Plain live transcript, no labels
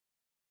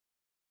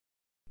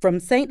from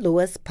St.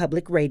 Louis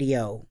Public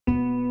Radio.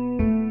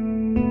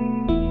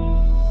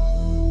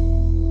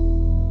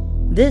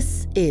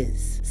 This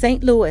is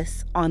St.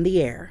 Louis on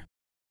the Air.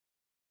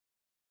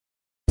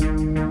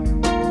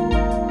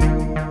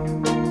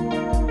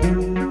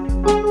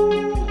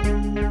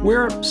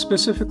 We're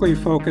specifically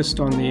focused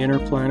on the inner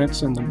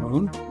planets and the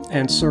moon,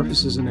 and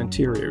surfaces and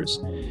interiors.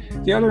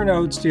 The other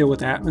nodes deal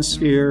with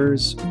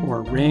atmospheres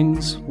or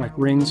rings, like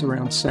rings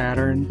around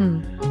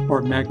Saturn,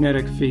 or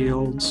magnetic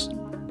fields,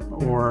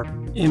 or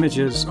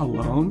images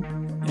alone,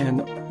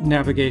 and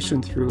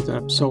navigation through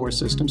the solar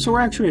system. So we're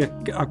actually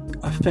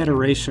a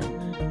federation.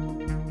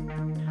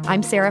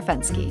 I'm Sarah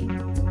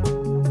Fenske.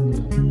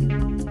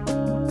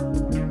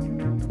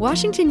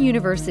 Washington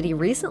University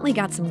recently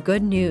got some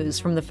good news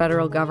from the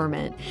federal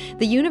government.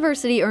 The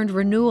university earned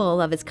renewal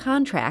of its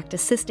contract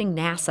assisting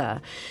NASA.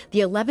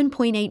 The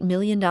 $11.8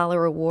 million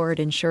award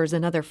ensures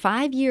another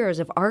 5 years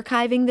of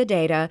archiving the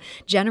data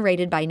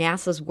generated by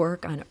NASA's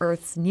work on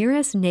Earth's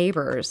nearest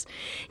neighbors.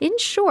 In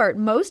short,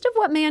 most of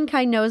what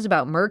mankind knows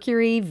about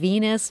Mercury,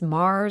 Venus,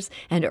 Mars,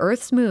 and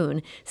Earth's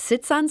moon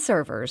sits on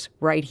servers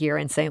right here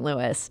in St.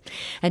 Louis.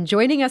 And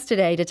joining us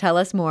today to tell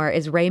us more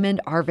is Raymond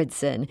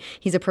Arvidsson.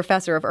 He's a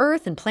professor of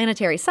Earth and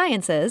Planetary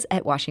Sciences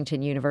at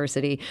Washington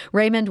University.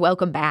 Raymond,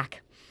 welcome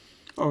back.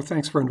 Oh,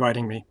 thanks for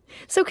inviting me.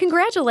 So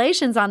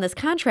congratulations on this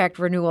contract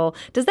renewal.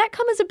 Does that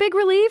come as a big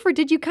relief, or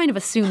did you kind of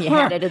assume you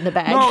had it in the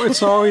bag? No,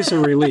 it's always a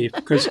relief,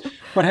 because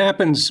what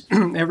happens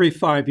every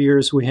 5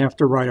 years, we have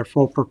to write a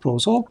full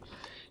proposal,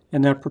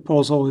 and that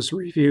proposal is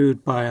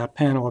reviewed by a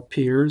panel of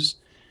peers,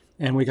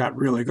 and we got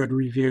really good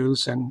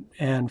reviews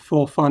and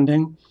full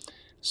funding.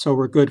 So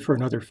we're good for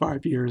another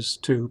 5 years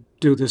to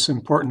do this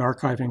important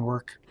archiving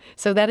work.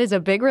 So that is a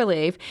big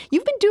relief.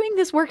 You've been doing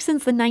this work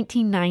since the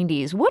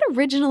 1990s. What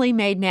originally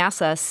made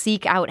NASA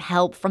seek out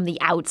help from the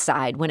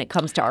outside when it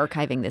comes to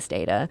archiving this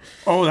data?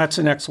 Oh, that's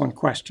an excellent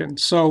question.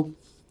 So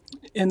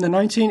in the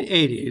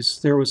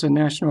 1980s, there was a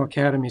National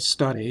Academy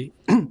study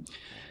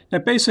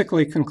that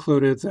basically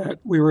concluded that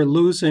we were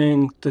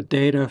losing the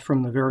data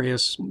from the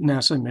various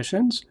NASA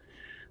missions.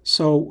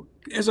 So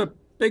as a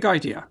big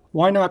idea,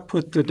 why not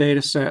put the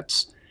data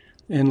sets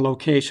in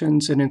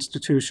locations and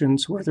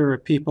institutions where there are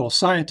people,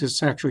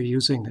 scientists actually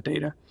using the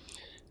data?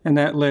 And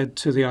that led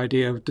to the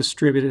idea of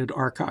distributed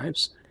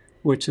archives,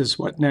 which is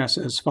what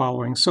NASA is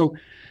following. So,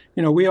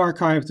 we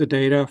archive the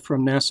data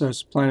from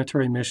NASA's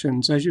planetary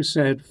missions, as you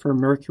said, for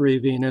Mercury,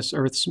 Venus,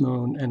 Earth's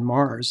moon, and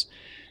Mars.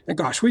 And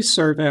gosh, we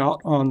serve out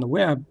on the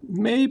web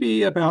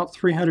maybe about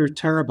 300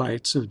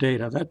 terabytes of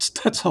data.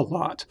 That's a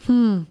lot.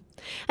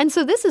 And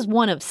so this is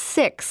one of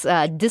 6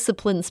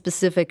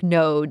 discipline-specific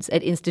nodes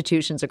at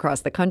institutions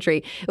across the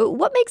country.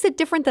 What makes it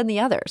different than the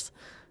others?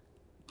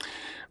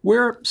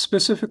 We're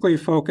specifically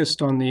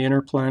focused on the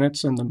inner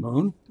planets and the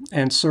moon,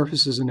 and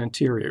surfaces and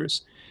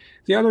interiors.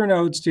 The other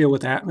nodes deal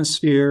with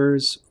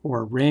atmospheres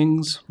or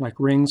rings, like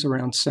rings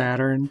around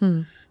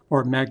Saturn,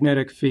 or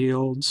magnetic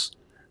fields,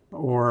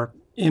 or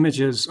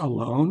images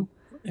alone,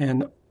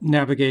 and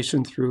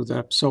navigation through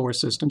the solar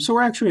system. So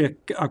we're actually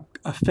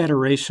a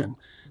federation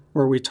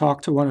where we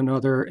talk to one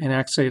another and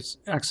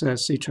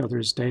access each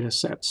other's data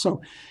sets.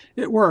 So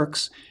it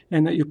works,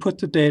 and that you put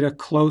the data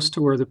close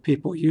to where the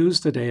people use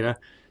the data,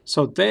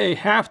 so they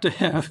have to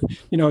have,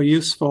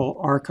 useful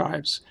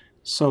archives.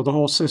 So the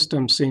whole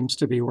system seems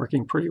to be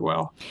working pretty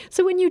well.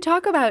 So when you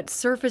talk about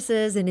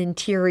surfaces and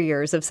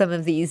interiors of some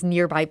of these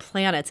nearby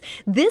planets,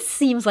 this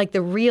seems like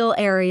the real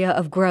area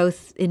of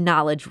growth in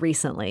knowledge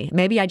recently.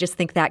 Maybe I just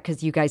think that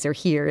because you guys are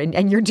here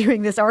and you're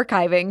doing this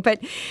archiving,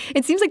 but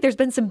it seems like there's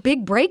been some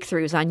big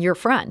breakthroughs on your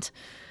front.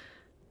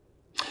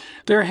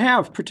 There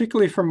have,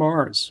 particularly for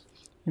Mars.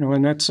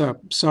 And that's a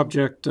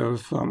subject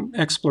of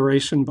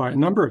exploration by a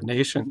number of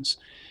nations.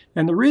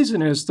 And the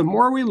reason is the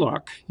more we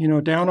look,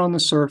 down on the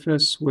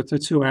surface with the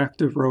 2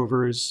 active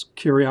rovers,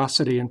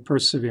 Curiosity and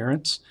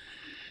Perseverance,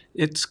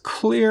 it's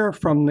clear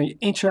from the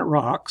ancient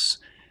rocks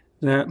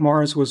that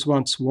Mars was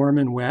once warm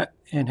and wet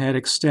and had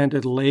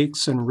extended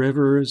lakes and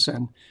rivers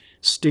and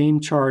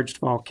steam-charged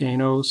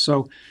volcanoes.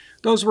 So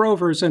those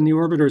rovers and the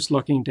orbiters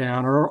looking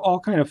down are all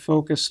kind of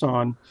focused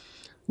on,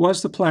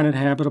 was the planet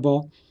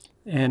habitable?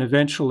 And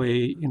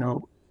eventually,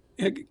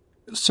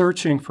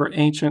 searching for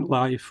ancient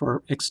life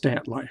or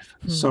extant life.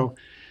 So,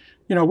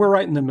 we're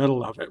right in the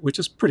middle of it, which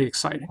is pretty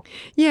exciting.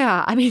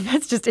 Yeah, I mean,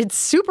 it's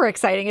super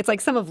exciting. It's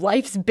like some of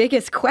life's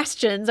biggest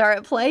questions are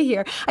at play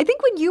here. I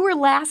think when you were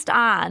last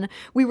on,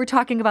 we were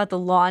talking about the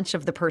launch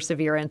of the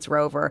Perseverance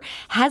rover.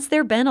 Has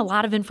there been a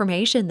lot of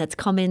information that's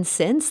come in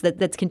since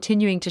that's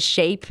continuing to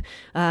shape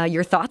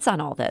your thoughts on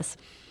all this?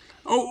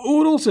 Oh,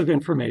 oodles of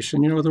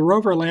information. The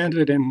rover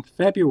landed in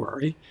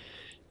February.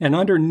 And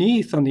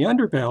underneath, on the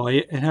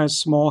underbelly, it has a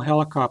small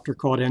helicopter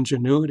called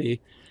Ingenuity,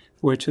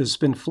 which has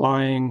been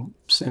flying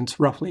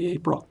since roughly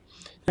April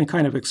and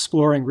kind of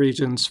exploring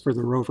regions for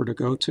the rover to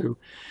go to.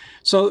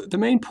 So the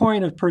main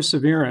point of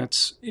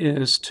Perseverance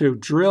is to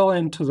drill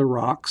into the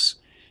rocks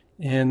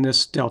in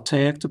this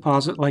deltaic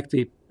deposit, like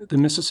the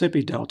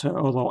Mississippi Delta,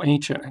 although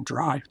ancient and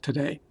dry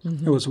today.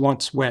 It was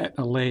once wet,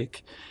 a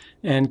lake.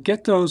 and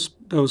get those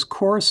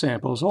core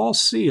samples all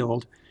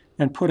sealed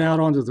and put out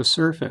onto the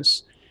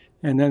surface.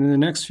 And then in the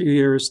next few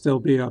years, there'll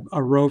be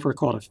a rover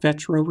called a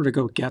fetch rover to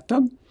go get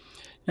them,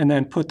 and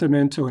then put them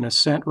into an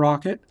ascent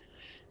rocket,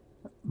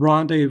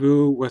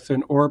 rendezvous with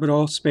an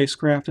orbital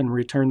spacecraft, and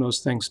return those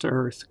things to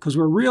Earth. Because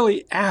we're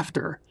really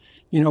after,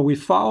 we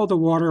follow the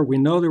water. We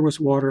know there was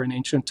water in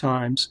ancient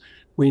times.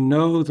 We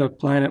know the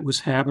planet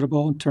was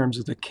habitable in terms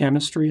of the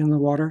chemistry in the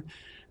water.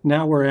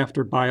 Now we're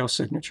after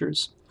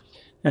biosignatures.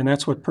 And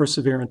that's what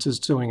Perseverance is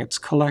doing. It's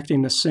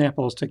collecting the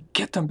samples to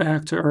get them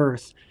back to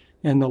Earth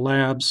in the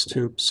labs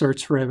to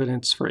search for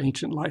evidence for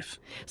ancient life.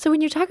 So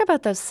when you talk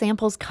about those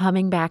samples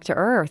coming back to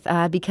Earth,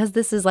 because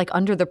this is like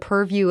under the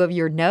purview of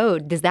your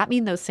node, does that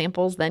mean those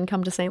samples then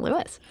come to St.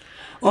 Louis?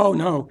 Oh,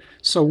 no.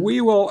 So we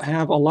will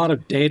have a lot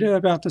of data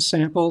about the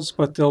samples,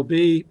 but they'll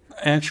be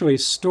actually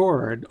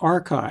stored,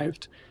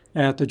 archived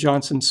at the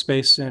Johnson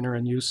Space Center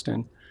in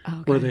Houston,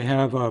 where they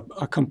have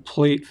a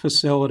complete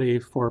facility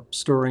for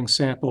storing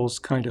samples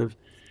kind of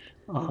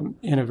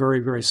in a very,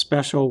 very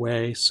special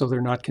way, so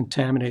they're not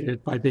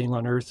contaminated by being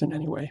on Earth in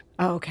any way.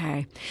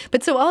 Okay.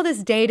 But so all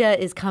this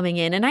data is coming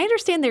in, and I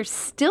understand there's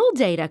still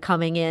data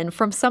coming in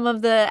from some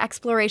of the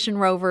exploration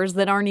rovers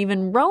that aren't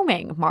even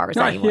roaming Mars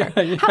anymore.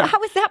 Yeah.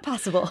 How is that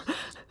possible?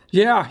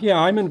 Yeah,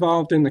 I'm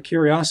involved in the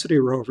Curiosity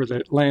rover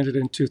that landed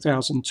in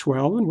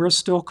 2012, and we're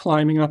still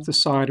climbing up the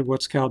side of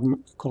what's called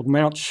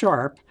Mount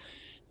Sharp,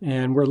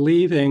 and we're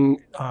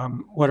leaving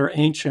what are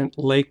ancient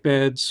lake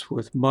beds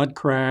with mud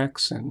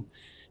cracks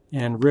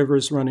and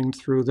rivers running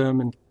through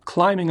them, and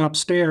climbing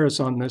upstairs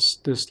on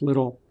this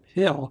little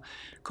hill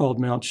called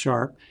Mount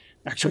Sharp.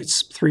 Actually,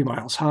 it's 3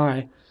 miles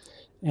high,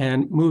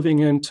 and moving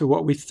into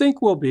what we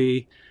think will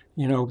be,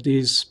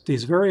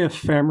 these very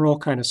ephemeral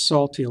kind of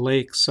salty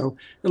lakes. So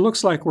it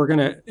looks like we're going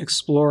to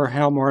explore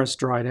how Mars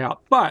dried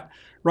out. But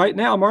right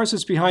now, Mars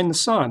is behind the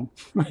sun,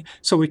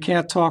 so we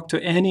can't talk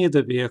to any of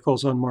the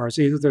vehicles on Mars,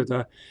 either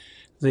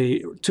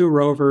the two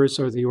rovers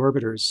or the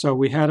orbiters. So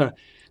we had to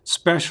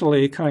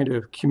specially kind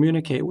of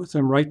communicate with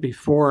them right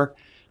before,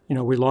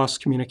 we lost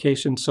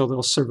communication, so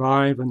they'll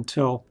survive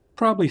until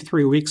probably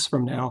 3 weeks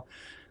from now,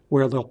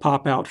 where they'll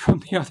pop out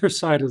from the other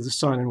side of the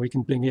sun and we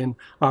can begin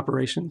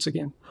operations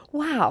again.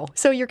 Wow.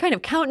 So you're kind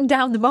of counting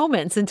down the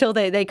moments until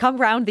they come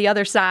around the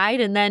other side,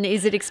 and then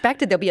is it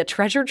expected there'll be a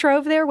treasure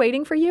trove there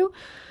waiting for you?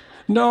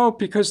 No,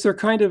 because they're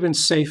kind of in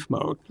safe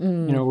mode.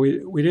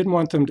 We didn't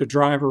want them to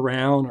drive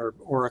around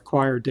or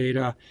acquire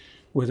data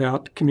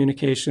without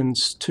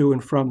communications to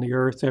and from the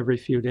Earth every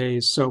few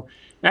days. So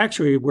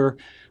actually, we're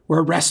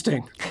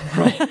resting,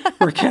 right?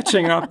 We're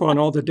catching up on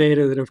all the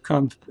data that have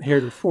come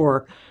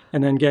heretofore,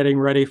 and then getting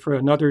ready for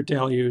another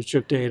deluge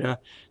of data,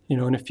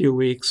 in a few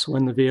weeks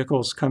when the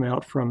vehicles come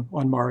out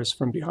on Mars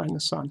from behind the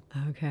sun.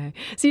 Okay.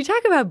 So you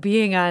talk about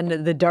being on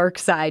the dark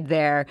side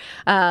there.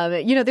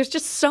 There's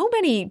just so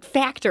many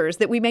factors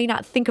that we may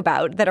not think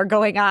about that are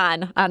going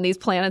on these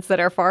planets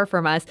that are far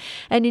from us.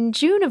 And in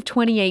June of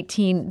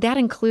 2018, that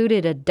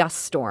included a dust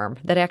storm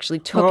that actually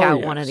took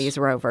out one of these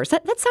rovers.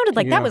 That sounded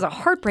like that was a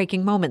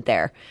heartbreaking moment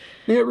there.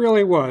 It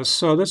really was.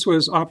 So this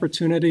was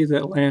Opportunity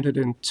that landed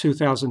in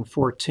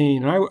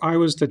 2014. And I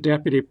was the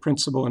deputy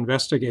principal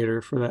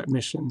investigator for that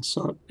mission,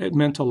 so it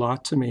meant a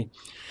lot to me.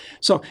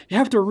 So you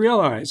have to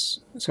realize,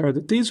 Sarah,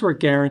 that these were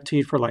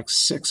guaranteed for like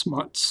 6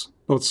 months,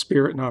 both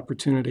Spirit and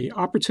Opportunity.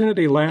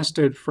 Opportunity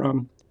lasted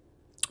from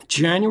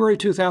January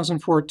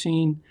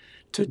 2014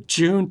 to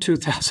June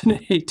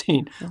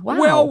 2018.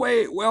 Wow.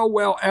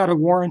 Well out of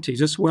warranty,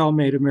 just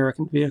well-made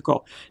American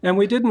vehicle. And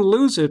we didn't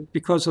lose it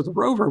because of the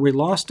rover. We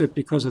lost it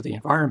because of the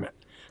environment.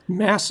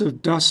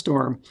 Massive dust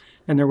storm,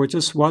 and there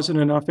just wasn't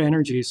enough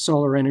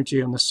solar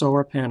energy on the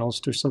solar panels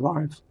to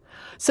survive.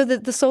 So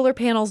the solar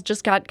panels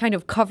just got kind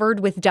of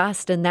covered with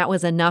dust, and that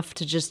was enough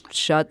to just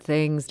shut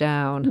things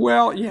down.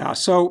 Well, yeah.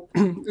 So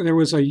there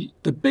was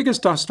the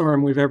biggest dust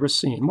storm we've ever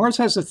seen. Mars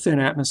has a thin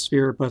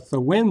atmosphere, but the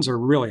winds are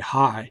really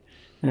high,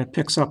 and it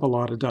picks up a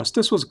lot of dust.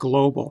 This was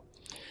global.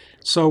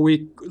 So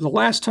the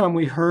last time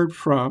we heard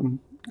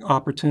from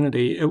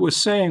Opportunity, it was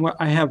saying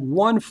I have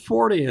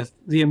 1/40th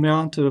the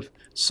amount of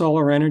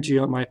solar energy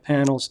on my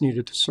panels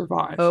needed to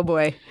survive. Oh,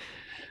 boy.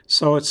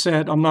 So it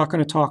said, I'm not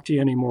going to talk to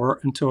you anymore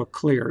until it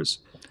clears.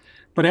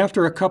 But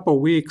after a couple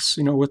of weeks,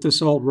 with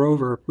this old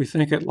rover, we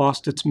think it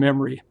lost its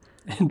memory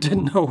and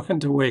didn't know when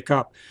to wake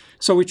up.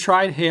 So we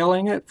tried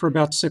hailing it for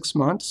about 6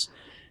 months.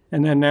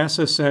 And then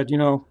NASA said,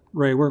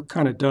 Ray, we're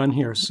kind of done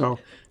here. So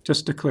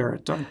just declare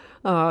it done.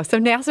 Oh, so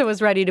NASA was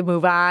ready to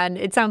move on.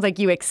 It sounds like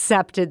you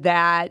accepted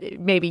that.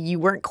 Maybe you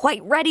weren't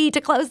quite ready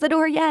to close the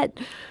door yet.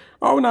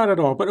 Oh, not at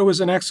all. But it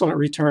was an excellent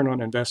return on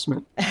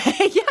investment.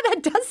 Yeah, that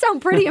does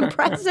sound pretty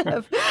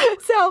impressive.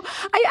 So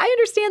I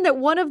understand that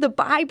one of the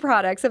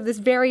byproducts of this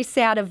very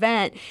sad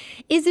event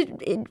is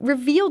it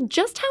revealed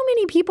just how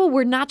many people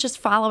were not just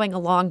following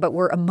along, but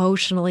were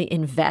emotionally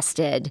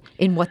invested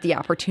in what the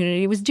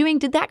Opportunity was doing.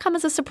 Did that come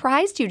as a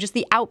surprise to you, just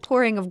the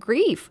outpouring of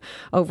grief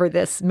over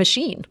this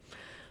machine?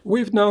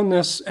 We've known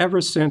this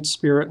ever since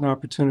Spirit and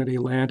Opportunity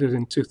landed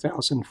in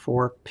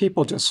 2004.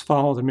 People just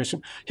follow the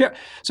mission. Yeah,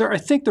 so I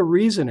think the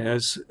reason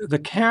is the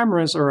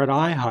cameras are at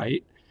eye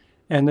height,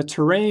 and the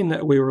terrain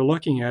that we were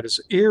looking at is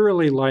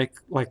eerily like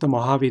the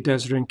Mojave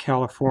Desert in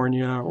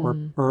California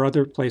or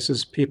other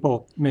places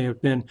people may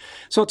have been.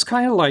 So it's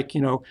kind of like,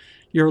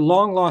 your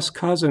long-lost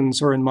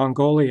cousins are in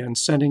Mongolia and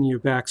sending you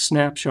back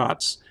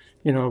snapshots,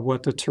 of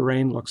what the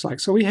terrain looks like.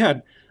 So we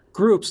had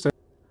groups that...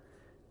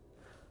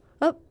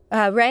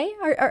 Ray,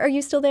 are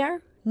you still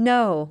there?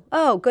 No.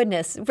 Oh,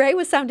 goodness. Ray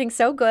was sounding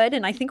so good,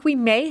 and I think we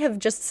may have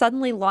just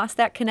suddenly lost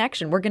that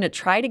connection. We're going to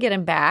try to get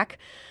him back.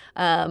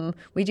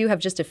 We do have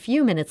just a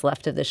few minutes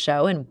left of the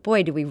show, and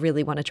boy, do we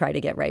really want to try to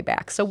get Ray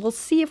back. So we'll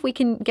see if we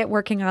can get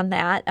working on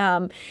that.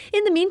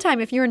 In the meantime,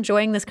 if you're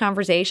enjoying this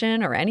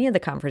conversation or any of the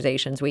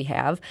conversations we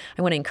have,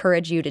 I want to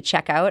encourage you to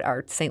check out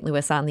our St.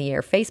 Louis on the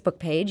Air Facebook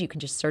page. You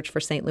can just search for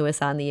St.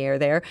 Louis on the Air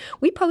there.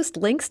 We post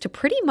links to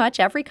pretty much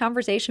every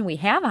conversation we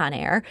have on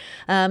air,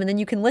 and then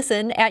you can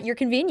listen at your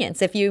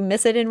convenience if you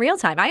miss it in real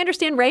time. I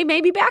understand Ray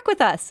may be back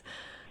with us.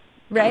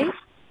 Ray?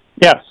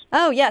 Yes.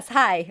 Oh, yes.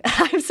 Hi.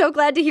 I'm so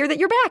glad to hear that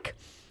you're back.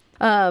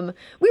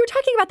 We were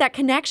talking about that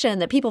connection,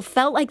 that people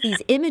felt like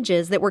these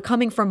images that were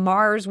coming from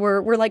Mars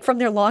were like from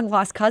their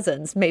long-lost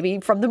cousins, maybe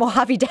from the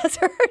Mojave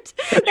Desert.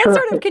 That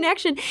sort of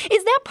connection.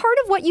 Is that part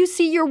of what you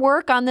see your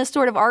work on this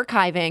sort of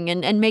archiving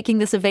and making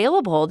this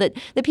available, that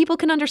people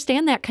can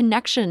understand that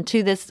connection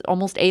to this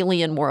almost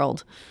alien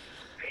world?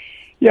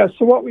 Yeah,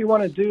 so what we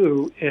want to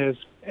do is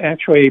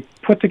actually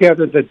put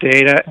together the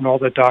data and all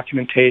the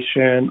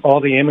documentation, all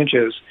the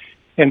images,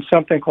 in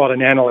something called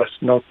an analyst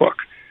notebook.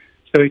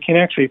 So we can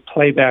actually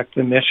play back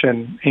the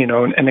mission,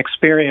 and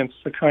experience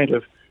the kind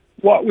of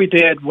what we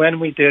did, when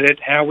we did it,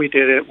 how we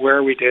did it,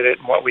 where we did it,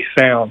 and what we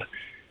found.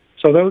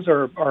 So those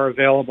are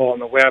available on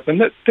the web,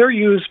 and they're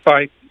used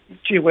by,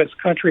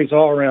 countries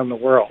all around the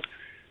world,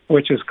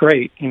 which is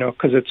great,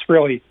 because it's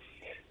really,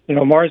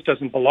 Mars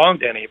doesn't belong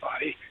to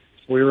anybody.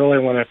 So we really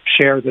want to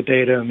share the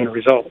data and the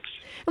results.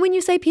 And when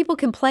you say people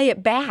can play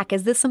it back,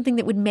 is this something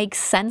that would make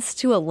sense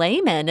to a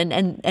layman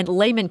and a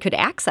layman could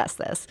access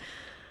this?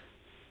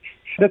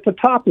 At the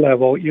top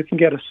level, you can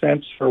get a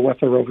sense for what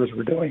the rovers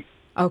were doing.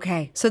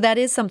 Okay. So that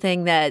is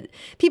something that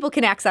people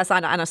can access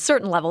on a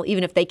certain level,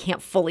 even if they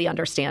can't fully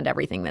understand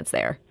everything that's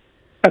there.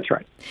 That's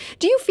right.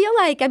 Do you feel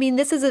like,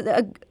 this is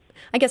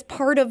I guess,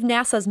 part of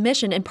NASA's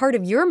mission and part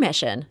of your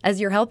mission as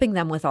you're helping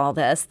them with all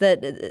this,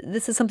 that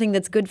this is something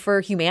that's good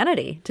for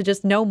humanity to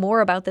just know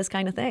more about this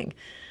kind of thing?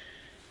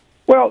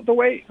 Well, the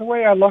way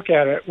I look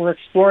at it, we're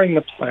exploring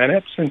the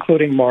planets,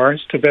 including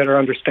Mars, to better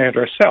understand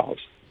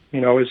ourselves.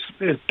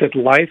 Did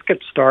life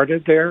get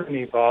started there and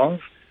evolve,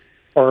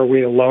 or are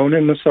we alone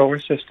in the solar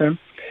system?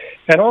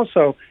 And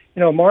also,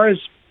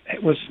 Mars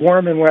was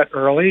warm and wet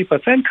early,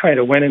 but then kind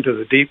of went into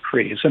the deep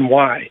freeze, and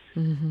why?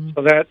 Mm-hmm.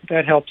 So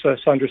that helps us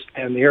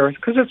understand the Earth,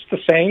 because it's the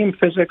same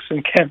physics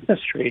and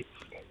chemistry,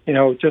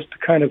 just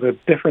kind of a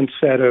different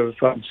set of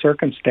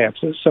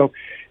circumstances. So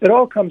it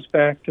all comes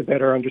back to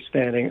better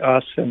understanding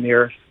us and the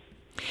Earth.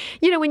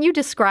 When you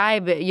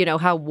describe,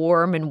 how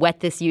warm and wet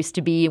this used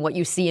to be and what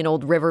you see in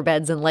old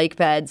riverbeds and lake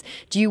beds,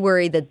 do you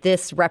worry that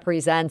this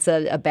represents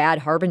a bad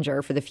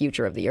harbinger for the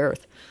future of the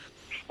Earth?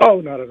 Oh,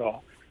 not at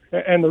all.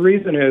 And the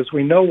reason is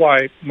we know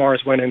why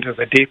Mars went into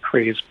the deep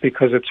freeze,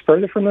 because it's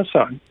further from the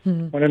sun,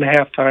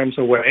 1.5 times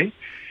away,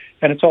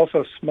 and it's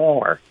also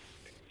smaller,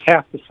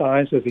 half the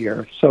size of the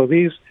Earth. So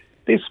these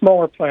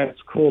smaller planets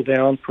cool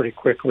down pretty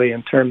quickly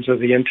in terms of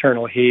the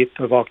internal heat,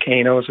 the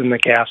volcanoes and the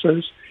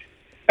gases.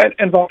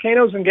 And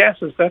volcanoes and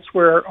gases, that's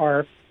where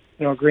our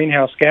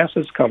greenhouse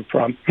gases come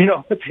from,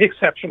 with the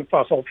exception of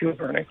fossil fuel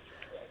burning.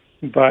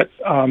 But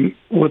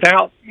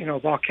without,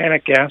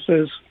 volcanic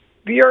gases,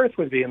 the Earth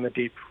would be in the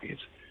deep freeze.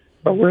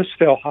 But we're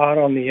still hot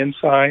on the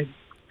inside,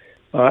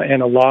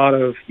 and a lot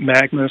of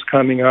magma is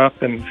coming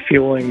up and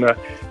fueling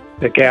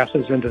the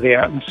gases into the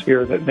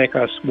atmosphere that make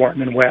us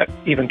warm and wet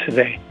even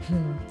today.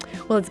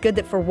 Well, it's good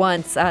that for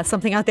once,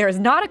 something out there is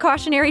not a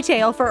cautionary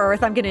tale for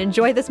Earth. I'm going to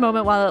enjoy this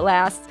moment while it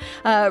lasts.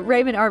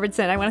 Raymond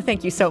Arvidsson, I want to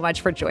thank you so much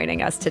for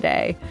joining us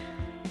today.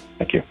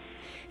 Thank you.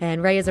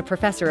 And Ray is a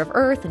professor of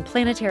Earth and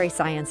planetary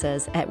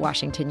sciences at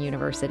Washington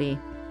University.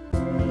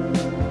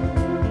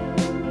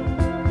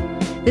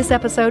 This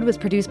episode was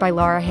produced by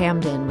Laura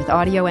Hamden, with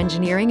audio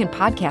engineering and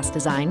podcast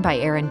design by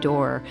Aaron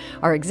Dorr.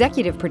 Our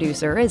executive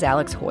producer is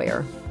Alex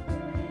Hoyer.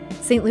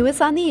 St.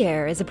 Louis on the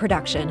Air is a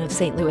production of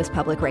St. Louis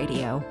Public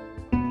Radio.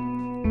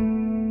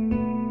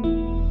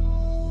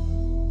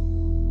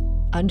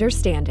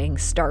 Understanding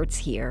starts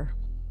here.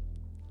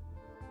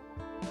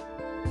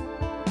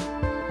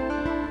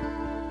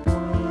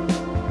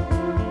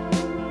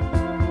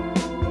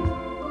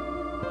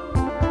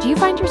 Do you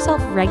find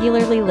yourself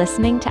regularly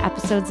listening to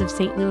episodes of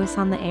St. Louis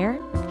on the Air?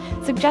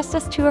 Suggest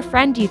us to a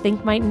friend you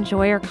think might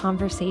enjoy our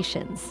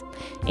conversations.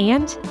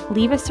 And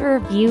leave us a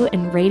review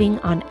and rating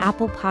on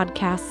Apple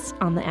Podcasts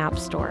on the App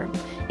Store.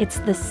 It's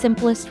the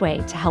simplest way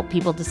to help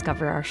people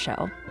discover our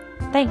show.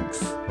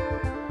 Thanks.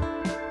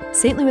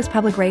 St. Louis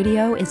Public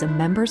Radio is a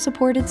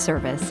member-supported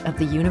service of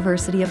the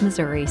University of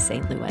Missouri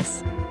St.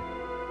 Louis.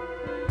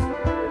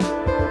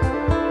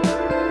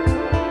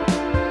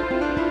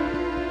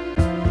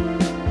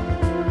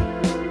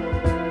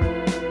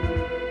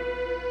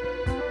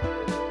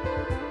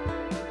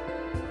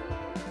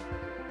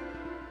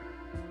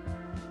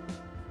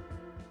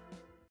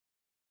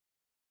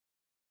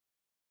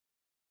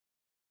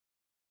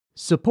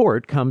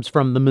 Support comes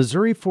from the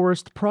Missouri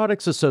Forest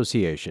Products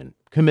Association,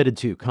 committed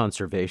to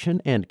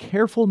conservation and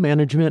careful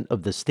management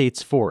of the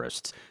state's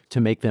forests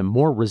to make them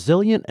more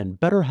resilient and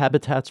better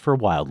habitats for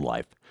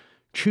wildlife.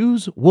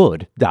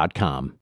 ChooseWood.com.